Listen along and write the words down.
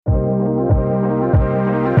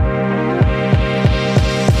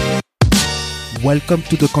Welcome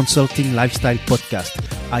to the Consulting Lifestyle Podcast.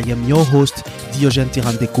 I am your host, Diogène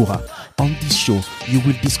Tirandekura. On this show, you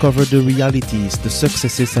will discover the realities, the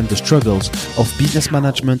successes and the struggles of business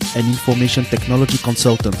management and information technology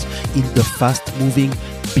consultants in the fast-moving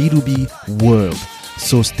B2B world.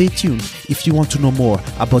 So stay tuned if you want to know more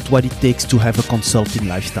about what it takes to have a consulting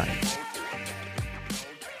lifestyle.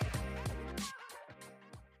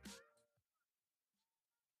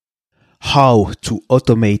 How to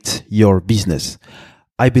automate your business.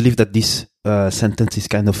 I believe that this sentence is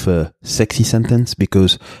kind of a sexy sentence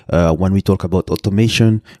because when we talk about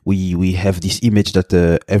automation, we have this image that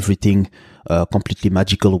everything completely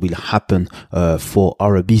magical will happen for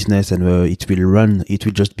our business, and it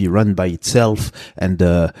will just be run by itself, and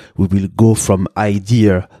we will go from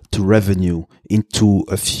idea to revenue into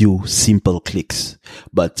a few simple clicks.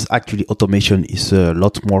 But actually automation is a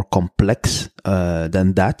lot more complex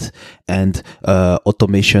than that, and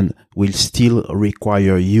automation will still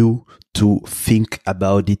require you to think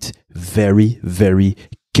about it very, very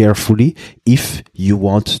carefully if you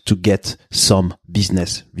want to get some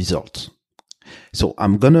business results. So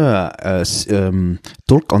I'm gonna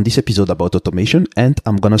talk on this episode about automation, and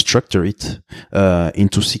I'm gonna structure it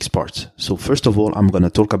into 6 parts. So first of all, I'm gonna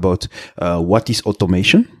talk about what is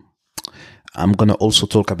automation. I'm gonna also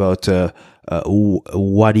talk about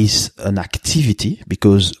what is an activity,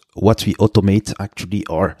 because what we automate actually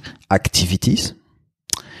are activities.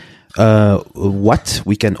 What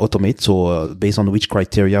we can automate, so based on which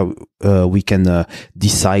criteria we can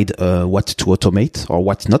decide what to automate or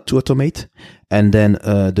what not to automate, and then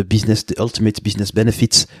the ultimate business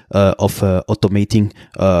benefits of automating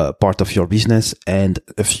part of your business, and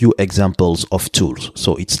a few examples of tools.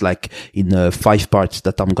 So it's like in 5 parts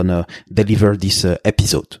that I'm gonna deliver this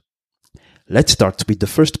episode. Let's start with the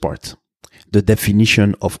first part, the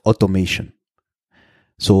definition of automation.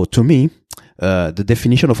 So to me, the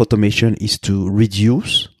definition of automation is to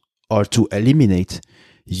reduce or to eliminate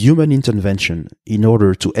human intervention in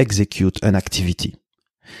order to execute an activity.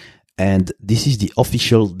 And this is the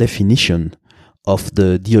official definition of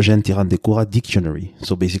the Diogène Tirandekura dictionary.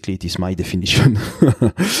 So basically it is my definition.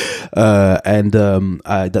 That's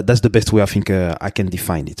the best way I think I can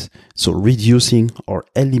define it. So reducing or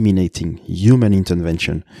eliminating human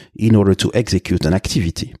intervention in order to execute an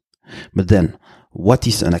activity. But then, what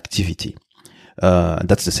is an activity?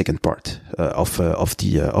 That's the second part of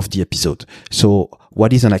the episode. So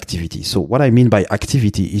what is an activity? So what I mean by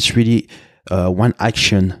activity is really one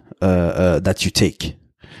action that you take.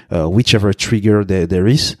 Whichever trigger there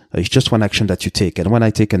is, it's just one action that you take. And when I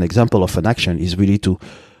take an example of an action, is really to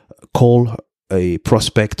call a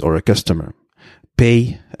prospect or a customer,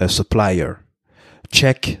 pay a supplier,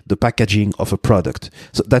 check the packaging of a product.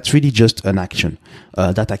 So that's really just an action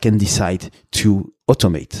that I can decide to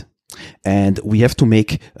automate. And we have to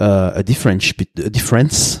make a difference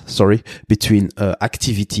between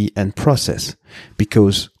activity and process,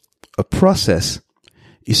 because a process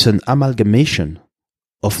is an amalgamation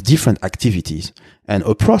of different activities, and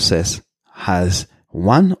a process has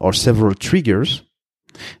one or several triggers.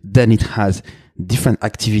 Then it has different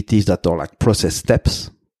activities that are like process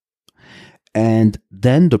steps, and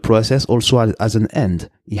then the process also has an end.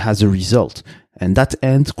 It has a result, and that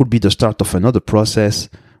end could be the start of another process,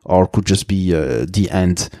 or could just be the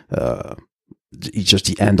end. It's just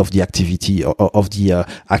the end of the activity or of the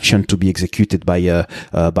action to be executed by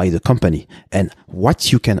the company. And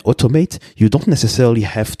what you can automate, you don't necessarily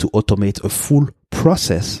have to automate a full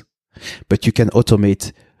process, but you can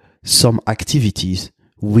automate some activities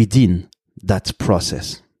within that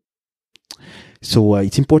process. So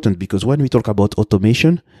it's important, because when we talk about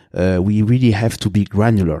automation, we really have to be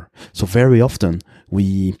granular. So very often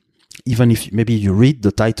even if maybe you read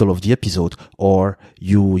the title of the episode, or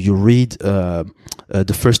you read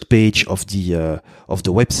the first page of the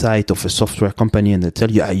website of a software company, and they tell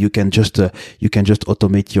you you can just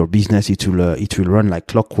automate your business, it will run like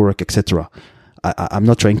clockwork, etc. I'm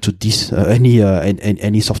not trying to diss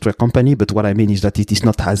any software company, but what I mean is that it is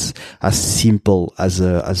not as simple as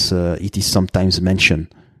it is sometimes mentioned.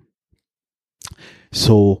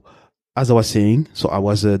 So, as I was saying, I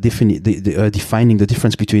was defining the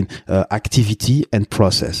difference between activity and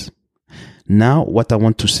process. Now, what I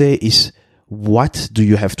want to say is, what do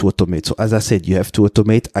you have to automate? So, as I said, you have to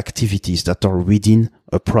automate activities that are within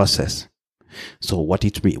a process. So, what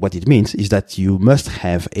it means is that you must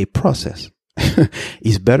have a process.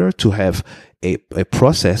 It's better to have a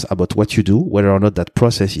process about what you do, whether or not that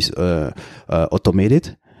process is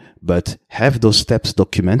automated, but have those steps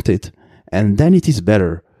documented, and then it is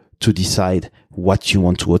better to decide what you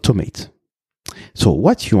want to automate. So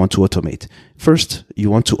what you want to automate? First, you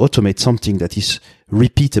want to automate something that is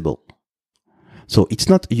repeatable. So it's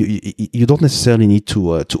not, you don't necessarily need to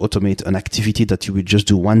automate an activity that you will just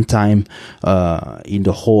do one time, in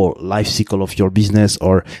the whole life cycle of your business,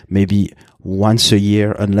 or maybe once a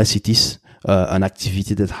year, unless it is, an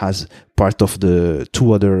activity that has part of the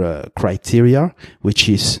two other criteria, which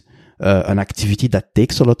is, an activity that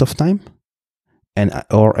takes a lot of time, and,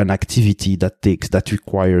 or an activity that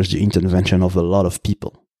requires the intervention of a lot of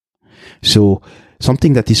people. So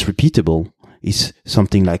something that is repeatable is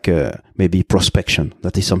something like maybe prospection.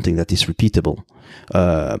 That is something that is repeatable.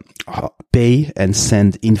 Pay and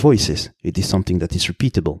send invoices. It is something that is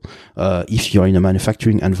repeatable. If you're in a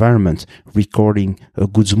manufacturing environment, recording a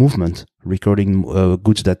goods movement, recording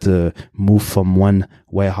goods that move from one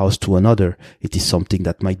warehouse to another, it is something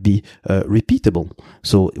that might be repeatable.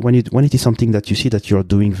 So when it is something that you see that you're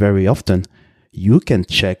doing very often, you can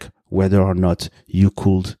check whether or not you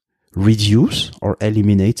could reduce or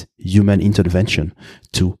eliminate human intervention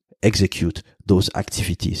to execute those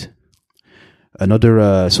activities.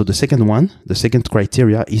 Another, so the second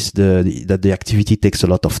criteria is that the activity takes a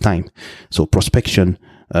lot of time. So prospection,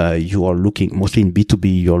 you are looking, mostly in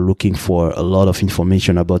B2B, you're looking for a lot of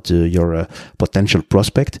information about your potential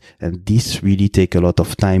prospect, and this really take a lot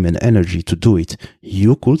of time and energy to do it.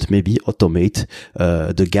 You could maybe automate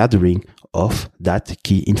the gathering of that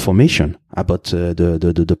key information about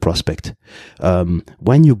the prospect.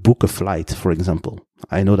 When you book a flight, for example,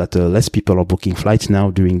 I know that less people are booking flights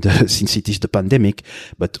now since it is the pandemic,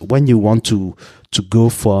 but when you want to go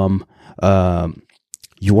from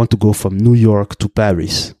New York to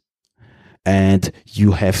Paris, and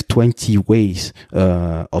you have 20 ways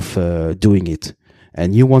of doing it,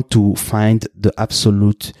 and you want to find the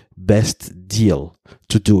absolute best deal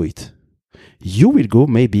to do it, you will go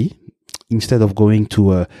maybe, instead of going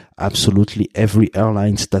to absolutely every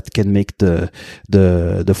airlines that can make the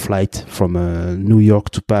flight from New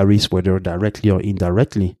York to Paris, whether directly or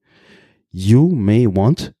indirectly, you may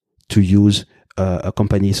want to use a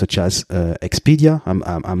company such as Expedia.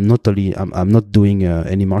 I'm not doing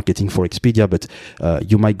any marketing for Expedia, but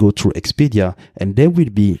you might go through Expedia, and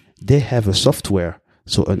they have a software,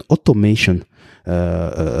 so an automation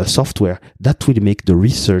software that will make the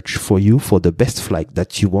research for you for the best flight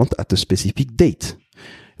that you want at a specific date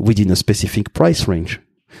within a specific price range.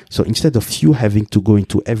 So instead of you having to go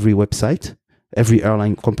into every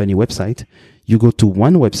airline company website, you go to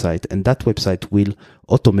one website, and that website will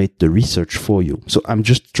automate the research for you. So I'm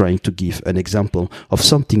just trying to give an example of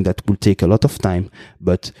something that will take a lot of time,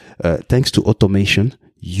 but thanks to automation,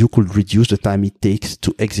 you could reduce the time it takes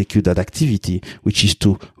to execute that activity, which is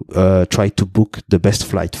to try to book the best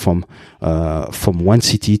flight from one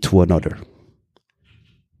city to another.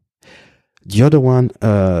 The other one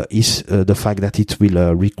is the fact that it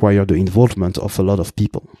will require the involvement of a lot of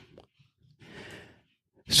people.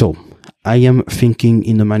 So I am thinking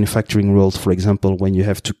in the manufacturing world, for example, when you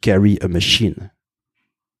have to carry a machine.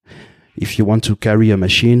 If you want to carry a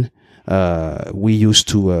machine, we used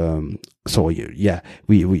to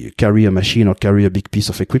we carry a machine or carry a big piece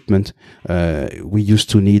of equipment. We used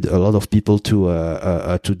to need a lot of people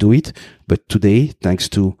to do it, but today, thanks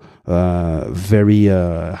to very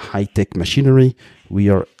high tech machinery, we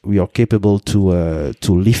are capable to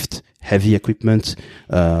lift heavy equipment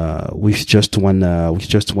with just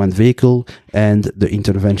one vehicle and the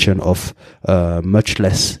intervention of much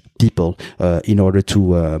less people in order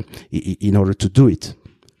to do it.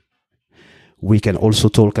 We can also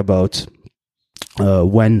talk about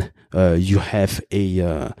when you have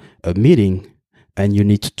a meeting and you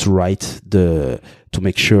need to write to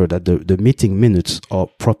make sure that the meeting minutes are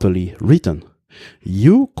properly written.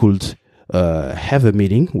 You could have a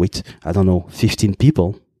meeting with, 15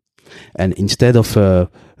 people, and instead of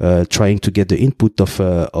trying to get the input of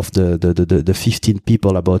the 15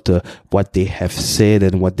 people about what they have said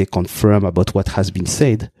and what they confirm about what has been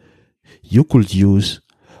said, you could use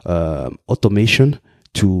automation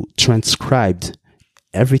to transcribe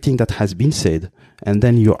everything that has been said, and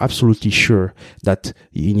then you're absolutely sure that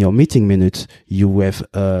in your meeting minutes you have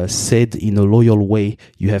said in a loyal way,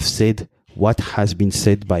 you have said what has been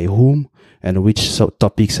said by whom and which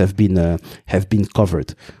topics have been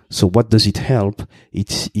covered. So what does it help?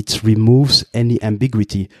 It removes any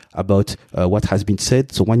ambiguity about what has been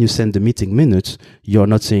said. So when you send the meeting minutes, you're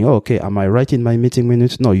not saying, "Oh, okay, am I right in my meeting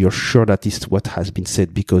minutes?" No, you're sure that is what has been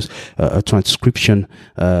said because a transcription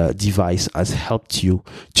device has helped you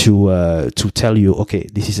to tell you, "Okay,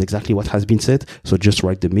 this is exactly what has been said." So just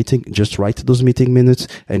write those meeting minutes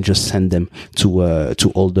and just send them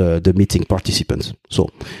to all the meeting participants. So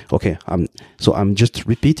okay, I'm just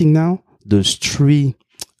repeating now. those three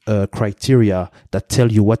criteria that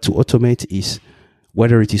tell you what to automate is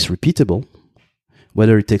whether it is repeatable,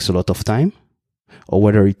 whether it takes a lot of time, or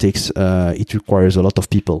whether it requires a lot of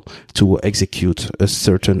people to execute a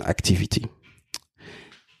certain activity.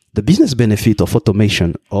 The business benefit of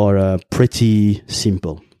automation are pretty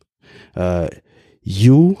simple. Mostly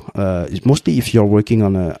if you're working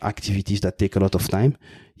on activities that take a lot of time,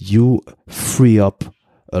 you free up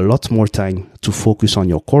a lot more time to focus on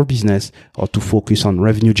your core business or to focus on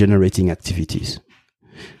revenue generating activities.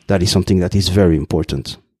 That is something that is very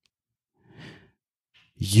important.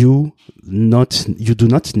 You do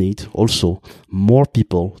not need also more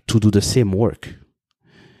people to do the same work.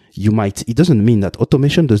 It doesn't mean that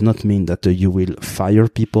automation does not mean that you will fire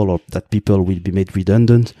people or that people will be made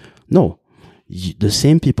redundant. No, the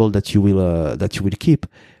same people that you will keep,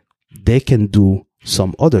 they can do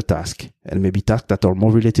some other task, and maybe tasks that are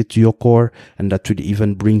more related to your core and that will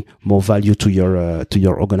even bring more value to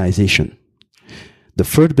your organization. The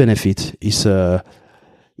third benefit is a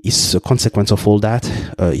consequence of all that.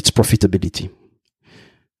 It's profitability.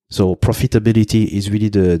 So profitability is really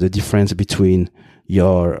the difference between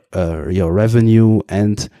your revenue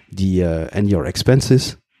and your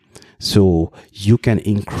expenses. So you can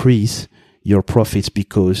increase your profits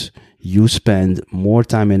because you spend more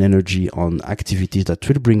time and energy on activities that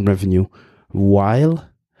will bring revenue while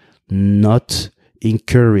not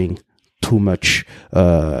incurring too much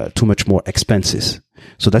more expenses.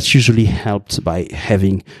 So that's usually helped by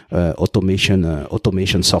having automation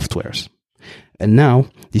softwares. And now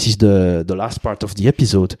this is the last part of the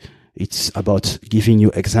episode. It's about giving you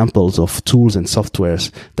examples of tools and softwares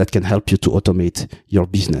that can help you to automate your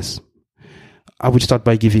business. I would start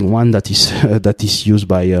by giving one that is used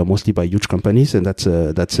by mostly by huge companies, and that's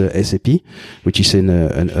SAP, which is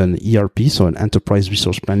an ERP, so an enterprise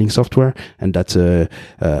resource planning software, and that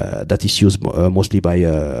is used mostly by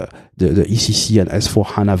the ECC and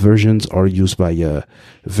S4HANA versions are used by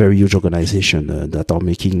very huge organizations that are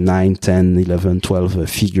making 9, 10, 11, 12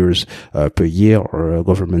 figures per year, or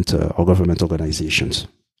government organizations.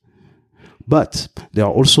 But there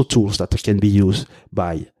are also tools that can be used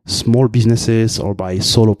by small businesses or by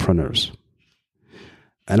solopreneurs.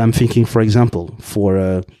 And I'm thinking, for example,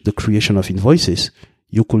 for the creation of invoices,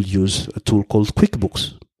 you could use a tool called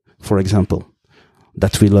QuickBooks, for example,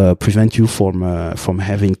 that will prevent you from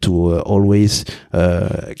having to always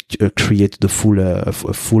create the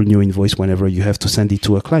full new invoice whenever you have to send it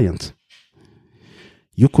to a client.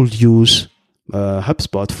 You could use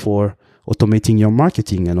HubSpot for automating your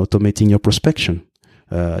marketing and automating your prospection.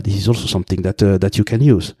 This is also something that you can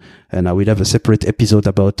use, and I will have a separate episode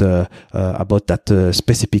about that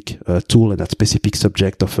specific tool and that specific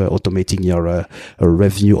subject of automating your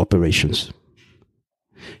revenue operations.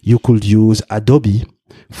 You could use Adobe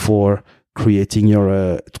for creating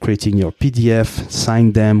your PDF,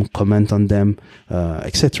 sign them, comment on them,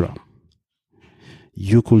 etc.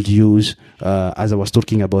 You could use, as I was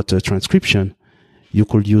talking about transcription, you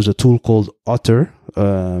could use a tool called Otter,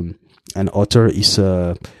 and Otter is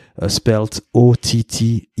spelled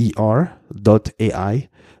OTTER.ai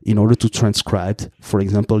in order to transcribe, for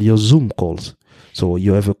example, your Zoom calls. So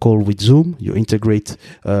you have a call with Zoom, you integrate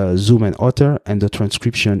Zoom and Otter, and the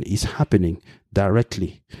transcription is happening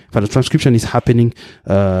directly. The transcription is happening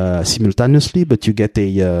simultaneously, but you get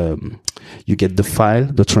the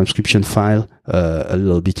transcription file a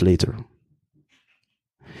little bit later.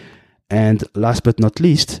 And last but not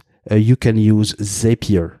least, you can use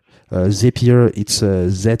Zapier. Zapier, it's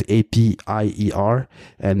Zapier,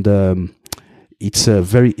 and it's a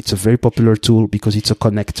very popular tool because it's a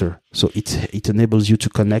connector. So it enables you to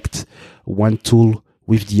connect one tool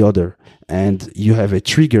with the other, and you have a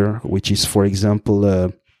trigger, which is, for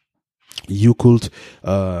example, you could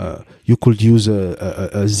use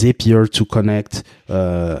a Zapier to connect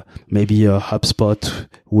maybe a HubSpot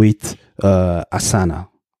with Asana.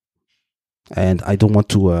 And I don't want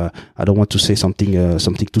to say something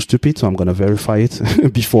too stupid, so I'm gonna verify it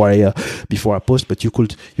before I post. But you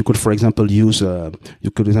could for example use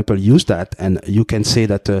that, and you can say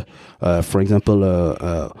that for example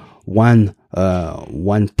one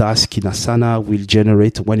task in Asana will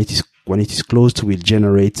generate, when it is closed, will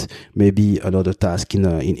generate maybe another task in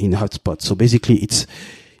HubSpot. So basically,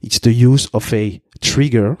 it's the use of a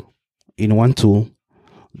trigger in one tool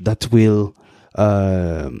that will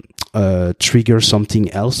trigger something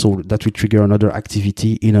else, or that will trigger another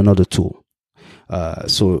activity in another tool.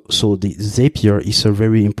 So the Zapier is a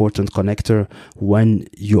very important connector when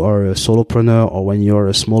you are a solopreneur or when you're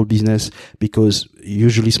a small business, because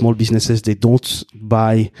usually small businesses, they don't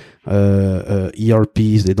buy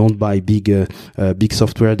ERPs, they don't buy big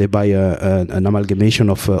software, they buy an amalgamation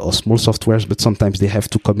of small softwares, but sometimes they have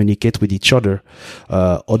to communicate with each other.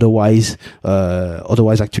 Otherwise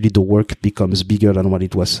actually the work becomes bigger than what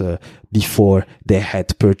it was before they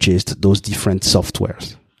had purchased those different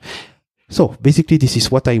softwares. So basically, this is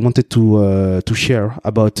what I wanted to share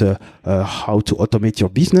about how to automate your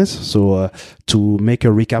business. So to make a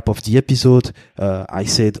recap of the episode, I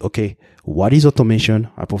said, okay, what is automation?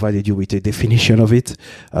 I provided you with a definition of it.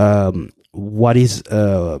 What is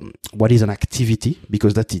an activity?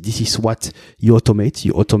 Because this is what you automate.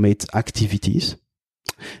 You automate activities,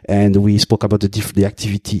 and we spoke about the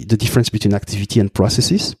difference between activity and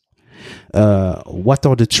processes. What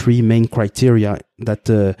are the three main criteria that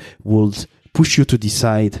would push you to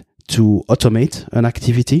decide to automate an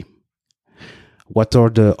activity? What are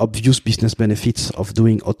the obvious business benefits of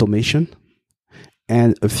doing automation?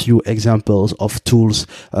 And a few examples of tools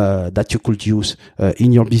that you could use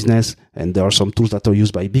in your business. And there are some tools that are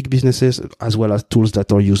used by big businesses, as well as tools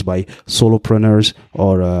that are used by solopreneurs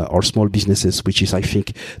or small businesses, which is, I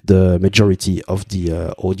think, the majority of the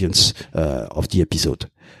audience of the episode.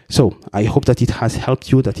 So I hope that it has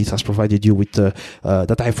helped you, that it has provided you with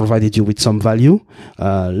that I have provided you with some value.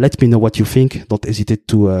 Let me know what you think. Don't hesitate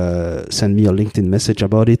to send me a LinkedIn message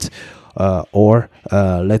about it. Or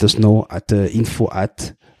let us know at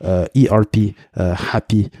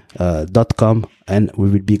info@erphappy.com, and we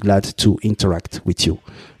will be glad to interact with you.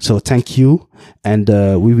 So thank you, and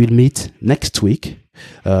we will meet next week,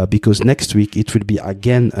 because next week it will be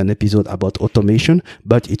again an episode about automation,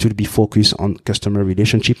 but it will be focused on customer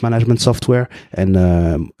relationship management software and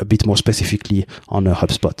a bit more specifically on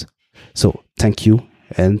HubSpot. So thank you,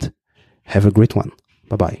 and have a great one.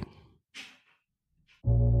 Bye-bye.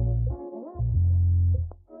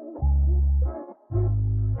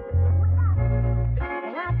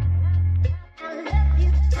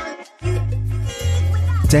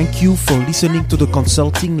 Thank you for listening to the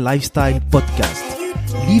Consulting Lifestyle Podcast.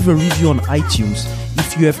 Leave a review on iTunes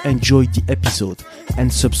if you have enjoyed the episode,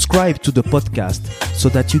 and subscribe to the podcast so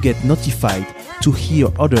that you get notified to hear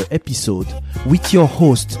other episodes with your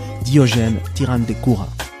host, Diogène Tirandekoura.